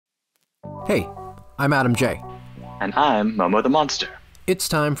Hey, I'm Adam J. And I'm Momo the Monster. It's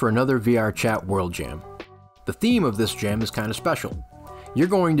time for another VRChat World Jam. The theme of this jam is kind of special. You're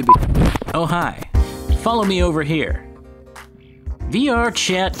going to be... Oh hi, follow me over here.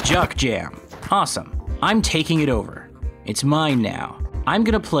 VRChat Jam. Awesome, I'm taking it over. It's mine now. I'm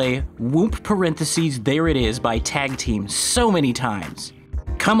gonna play Whoop parentheses There It Is by Tag Team so many times.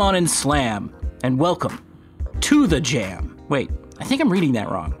 Come on and slam, and welcome to the jam. Wait, I think I'm reading that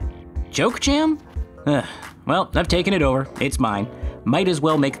wrong. Joke jam? Well, I've taken it over, it's mine. Might as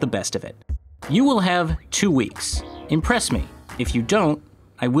well make the best of it. You will have 2 weeks. Impress me. If you don't,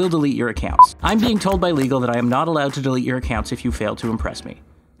 I will delete your accounts. I'm being told by legal that I am not allowed to delete your accounts if you fail to impress me.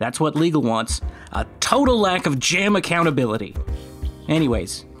 That's what legal wants, a total lack of jam accountability.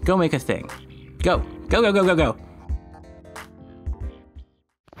 Anyways, go make a thing. Go, go, go, go, go, go.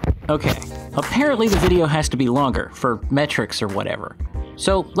 Okay, apparently the video has to be longer for metrics or whatever.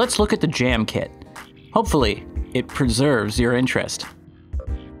 So let's look at the jam kit. Hopefully, it preserves your interest.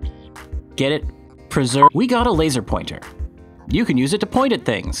 Get it? Preserve. We got a laser pointer. You can use it to point at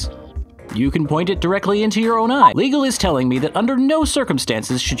things. You can point it directly into your own eye. Legal is telling me that under no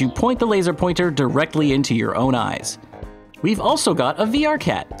circumstances should you point the laser pointer directly into your own eyes. We've also got a VR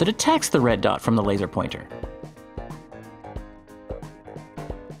cat that attacks the red dot from the laser pointer.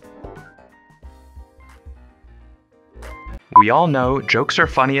 We all know jokes are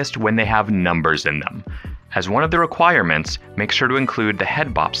funniest when they have numbers in them. As one of the requirements, make sure to include the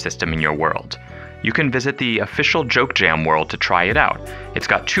head bop system in your world. You can visit the official Joke Jam world to try it out. It's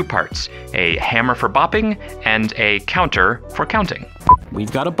got 2 parts, a hammer for bopping and a counter for counting.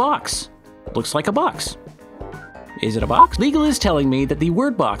 We've got a box. Looks like a box. Is it a box? Legal is telling me that the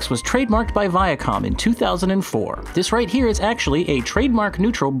word box was trademarked by Viacom in 2004. This right here is actually a trademark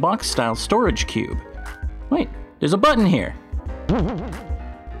neutral box style storage cube. Wait, there's a button here.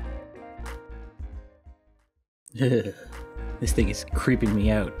 This thing is creeping me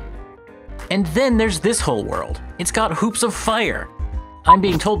out. And then there's this whole world. It's got hoops of fire. I'm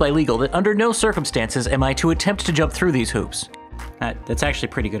being told by legal that under no circumstances am I to attempt to jump through these hoops. That's actually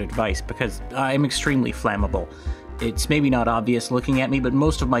pretty good advice because I'm extremely flammable. It's maybe not obvious looking at me, but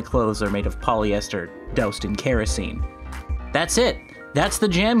most of my clothes are made of polyester doused in kerosene. That's it. That's the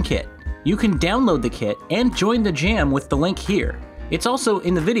jam kit. You can download the kit and join the jam with the link here. It's also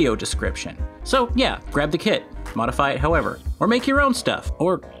in the video description. So yeah, grab the kit, modify it however, or make your own stuff.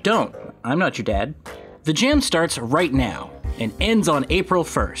 Or don't, I'm not your dad. The jam starts right now and ends on April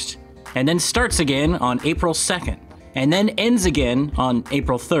 1st, and then starts again on April 2nd, and then ends again on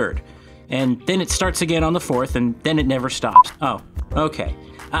April 3rd, and then it starts again on the 4th, and then it never stops. Oh, okay.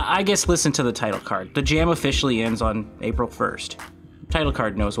 I guess listen to the title card. The jam officially ends on April 1st. Title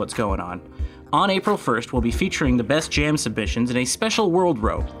card knows what's going on. On April 1st, we'll be featuring the best jam submissions in a special world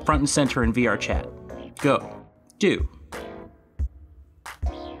row, front and center in VRChat. Go. Do.